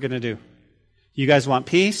is what we're going to do. You guys want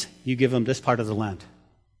peace? You give them this part of the land.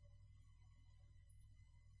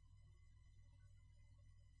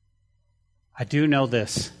 I do know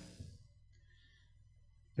this.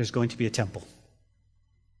 there's going to be a temple.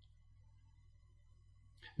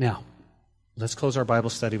 Now, let's close our Bible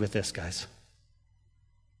study with this, guys.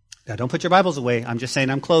 Now, don't put your Bibles away. I'm just saying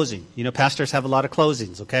I'm closing. You know, pastors have a lot of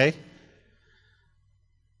closings, okay?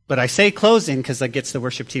 But I say closing because that gets the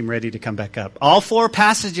worship team ready to come back up. All 4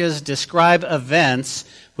 passages describe events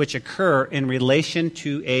which occur in relation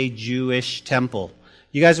to a Jewish temple.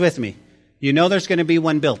 You guys with me? You know there's going to be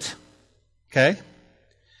one built, okay?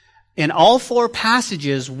 In all 4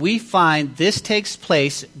 passages, we find this takes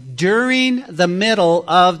place during the middle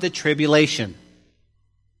of the tribulation.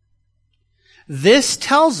 This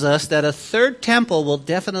tells us that a 3rd temple will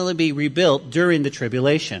definitely be rebuilt during the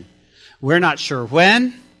tribulation. We're not sure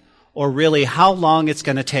when or really how long it's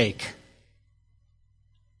going to take.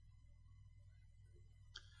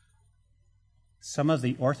 Some of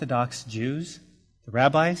the Orthodox Jews, the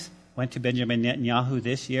rabbis, went to Benjamin Netanyahu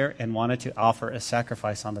this year and wanted to offer a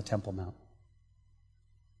sacrifice on the Temple Mount.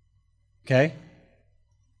 Okay?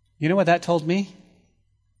 You know what that told me?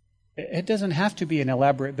 It doesn't have to be an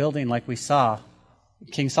elaborate building like we saw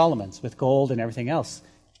King Solomon's with gold and everything else.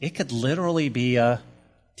 It could literally be a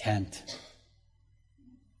tent.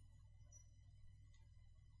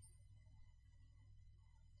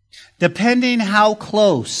 Depending how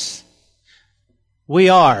close we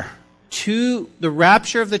are to the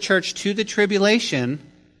rapture of the church, to the tribulation,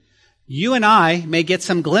 you and I may get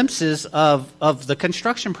some glimpses of the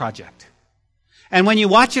construction project. And when you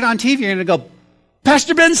watch it on TV, you're going to go,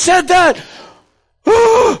 Pastor Ben said that!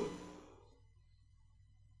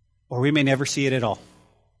 Or we may never see it at all.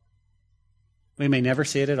 We may never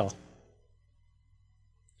see it at all.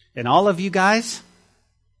 And all of you guys,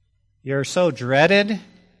 you're so dreaded,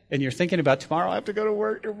 and you're thinking about tomorrow, I have to go to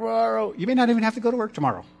work tomorrow. You may not even have to go to work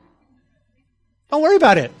tomorrow. Don't worry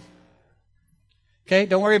about it. Okay?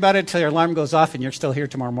 Don't worry about it until your alarm goes off and you're still here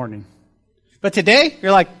tomorrow morning. But today,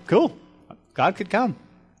 you're like, cool. God could come.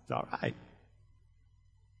 It's all right.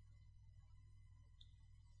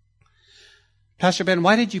 Pastor Ben,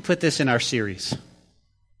 why did you put this in our series?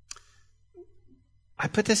 I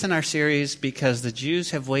put this in our series because the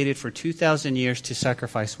Jews have waited for 2,000 years to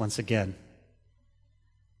sacrifice once again.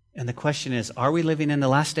 And the question is, are we living in the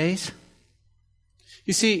last days?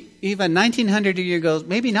 You see, even 1900 years ago,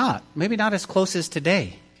 maybe not as close as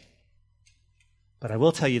today. But I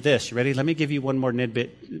will tell you this. You ready? Let me give you one more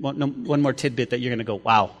tidbit that you're going to go,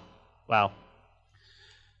 wow.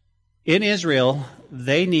 In Israel,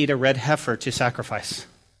 they need a red heifer to sacrifice.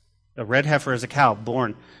 A red heifer is a cow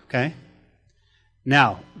born, okay?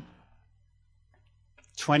 Now,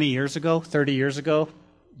 20 years ago, 30 years ago,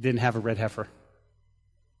 didn't have a red heifer.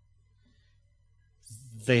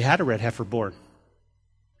 They had a red heifer born.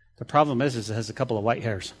 The problem is it has a couple of white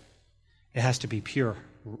hairs. It has to be pure,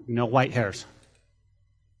 no white hairs.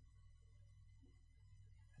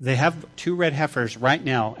 They have 2 red heifers right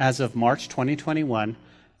now, as of March 2021,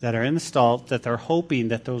 that are installed, that they're hoping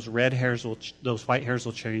that those white hairs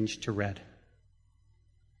will change to red.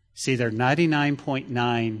 See, they're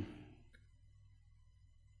 99.9,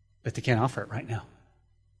 but they can't offer it right now.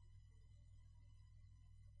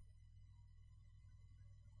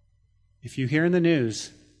 If you hear in the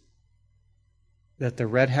news that the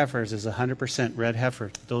red heifers is 100% red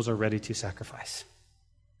heifer, those are ready to sacrifice.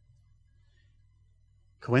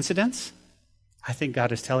 Coincidence? I think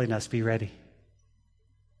God is telling us, be ready.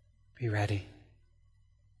 Be ready.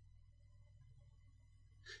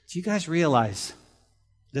 Do you guys realize,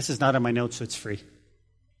 this is not in my notes, so it's free. Do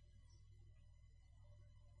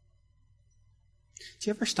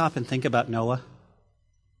you ever stop and think about Noah?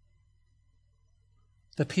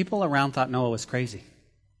 The people around thought Noah was crazy.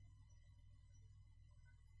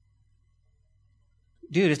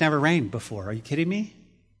 Dude, it's never rained before. Are you kidding me?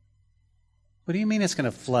 What do you mean it's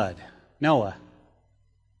going to flood? Noah.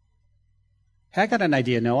 Hey, I got an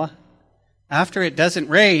idea, Noah. After it doesn't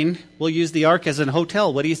rain, we'll use the ark as a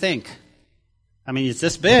hotel. What do you think? I mean, it's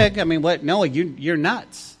this big. I mean, what? Noah, you're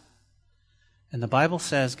nuts. And the Bible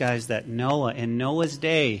says, guys, that Noah, in Noah's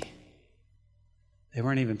day, they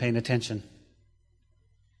weren't even paying attention.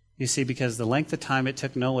 You see, because the length of time it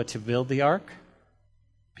took Noah to build the ark,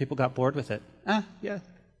 people got bored with it. Yeah.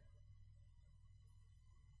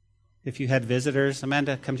 If you had visitors,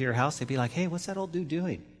 Amanda, come to your house, they'd be like, hey, what's that old dude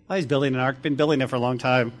doing? Oh, he's building an ark. Been building it for a long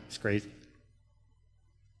time. It's crazy.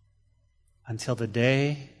 Until the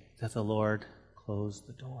day that the Lord closed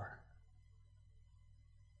the door.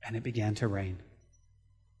 And it began to rain.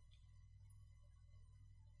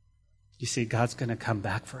 You see, God's going to come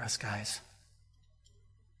back for us, guys.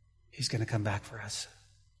 He's going to come back for us.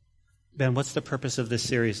 Ben, what's the purpose of this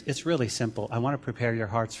series? It's really simple. I want to prepare your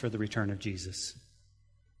hearts for the return of Jesus.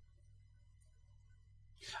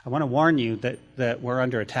 I want to warn you that we're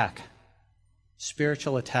under attack.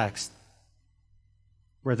 Spiritual attacks.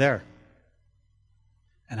 We're there.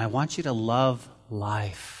 And I want you to love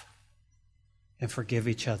life and forgive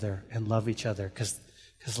each other and love each other because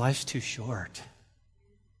life's too short.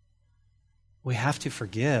 We have to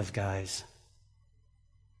forgive, guys.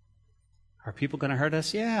 Are people going to hurt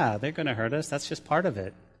us? Yeah, they're going to hurt us. That's just part of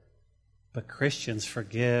it. But Christians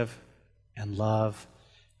forgive and love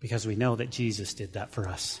because we know that Jesus did that for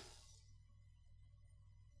us.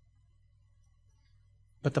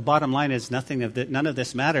 But the bottom line is none of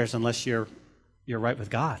this matters unless you're right with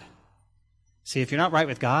God. See, if you're not right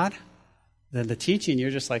with God, then the teaching,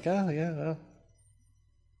 you're just like, oh, yeah, well.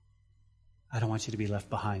 I don't want you to be left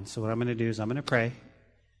behind. So what I'm going to do is I'm going to pray.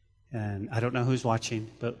 And I don't know who's watching,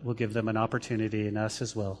 but we'll give them an opportunity, and us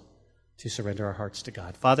as well, to surrender our hearts to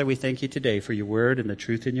God. Father, we thank you today for your word and the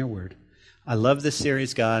truth in your word. I love this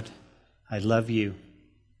series, God. I love you.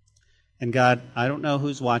 And God, I don't know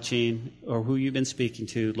who's watching or who you've been speaking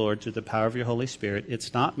to, Lord, through the power of your Holy Spirit.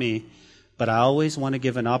 It's not me, but I always want to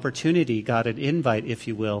give an opportunity, God, an invite, if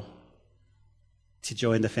you will, to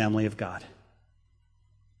join the family of God.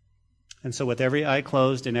 And so with every eye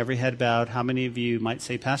closed and every head bowed, how many of you might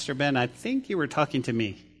say, Pastor Ben, I think you were talking to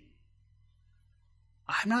me.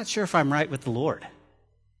 I'm not sure if I'm right with the Lord,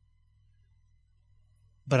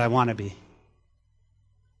 but I want to be.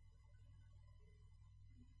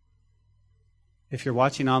 If you're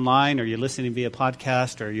watching online or you're listening via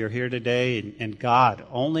podcast or you're here today and God,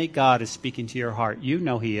 only God is speaking to your heart. You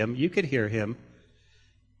know him. You could hear him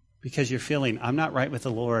because you're feeling, I'm not right with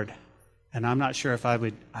the Lord. And I'm not sure if I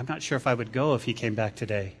would go if he came back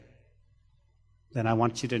today. Then I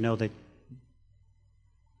want you to know that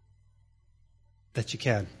you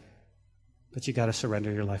can. But you got to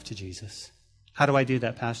surrender your life to Jesus. How do I do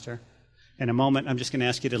that, Pastor? In a moment, I'm just going to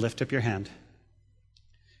ask you to lift up your hand.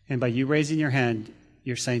 And by you raising your hand,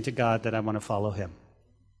 you're saying to God that I want to follow him.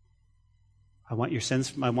 I want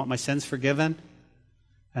my sins forgiven,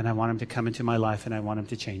 and I want him to come into my life, and I want him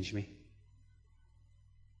to change me.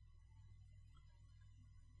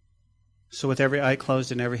 So with every eye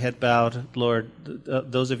closed and every head bowed, Lord,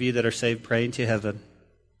 those of you that are saved, praying to heaven,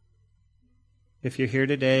 if you're here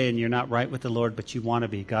today and you're not right with the Lord, but you want to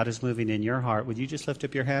be, God is moving in your heart, would you just lift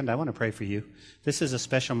up your hand? I want to pray for you. This is a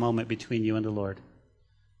special moment between you and the Lord.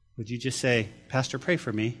 Would you just say, Pastor, pray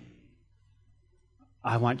for me.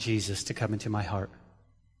 I want Jesus to come into my heart.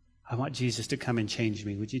 I want Jesus to come and change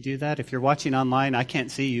me. Would you do that? If you're watching online, I can't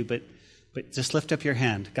see you, but just lift up your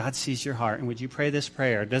hand. God sees your heart. And would you pray this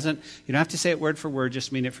prayer? You don't have to say it word for word.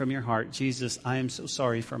 Just mean it from your heart. Jesus, I am so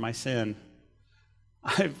sorry for my sin.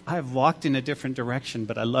 I've walked in a different direction,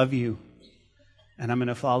 but I love you. And I'm going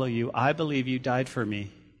to follow you. I believe you died for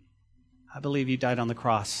me. I believe you died on the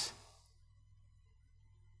cross.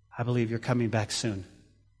 I believe you're coming back soon.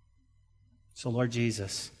 So Lord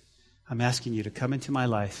Jesus, I'm asking you to come into my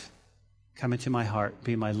life. Come into my heart.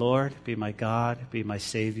 Be my Lord, be my God, be my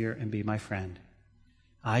Savior, and be my friend.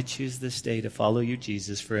 I choose this day to follow you,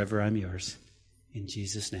 Jesus. Forever I'm yours. In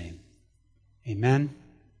Jesus' name. Amen.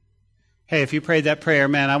 Hey, if you prayed that prayer,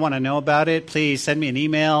 man, I want to know about it. Please send me an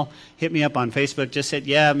email. Hit me up on Facebook. Just said,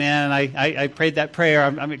 yeah, man, I prayed that prayer.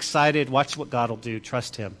 I'm excited. Watch what God will do.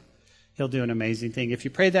 Trust him. He'll do an amazing thing. If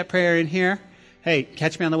you prayed that prayer in here, hey,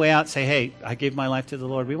 catch me on the way out. Say, hey, I gave my life to the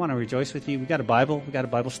Lord. We want to rejoice with you. We got a Bible. We got a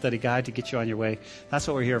Bible study guide to get you on your way. That's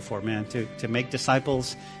what we're here for, man, to make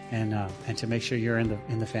disciples and to make sure you're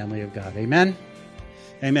in the family of God. Amen?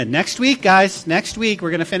 Amen. Next week, guys, we're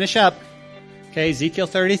going to finish up. Okay, Ezekiel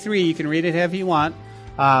 33. You can read it however you want.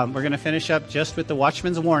 We're going to finish up just with the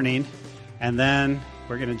watchman's warning, and then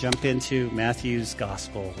we're going to jump into Matthew's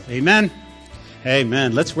gospel. Amen?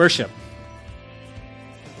 Amen. Let's worship.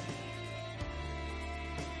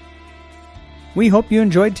 We hope you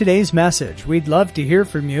enjoyed today's message. We'd love to hear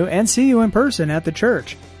from you and see you in person at the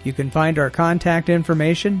church. You can find our contact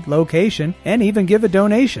information, location, and even give a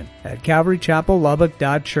donation at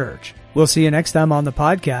calvarychapellubbock.church. We'll see you next time on the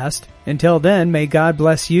podcast. Until then, may God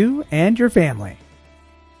bless you and your family.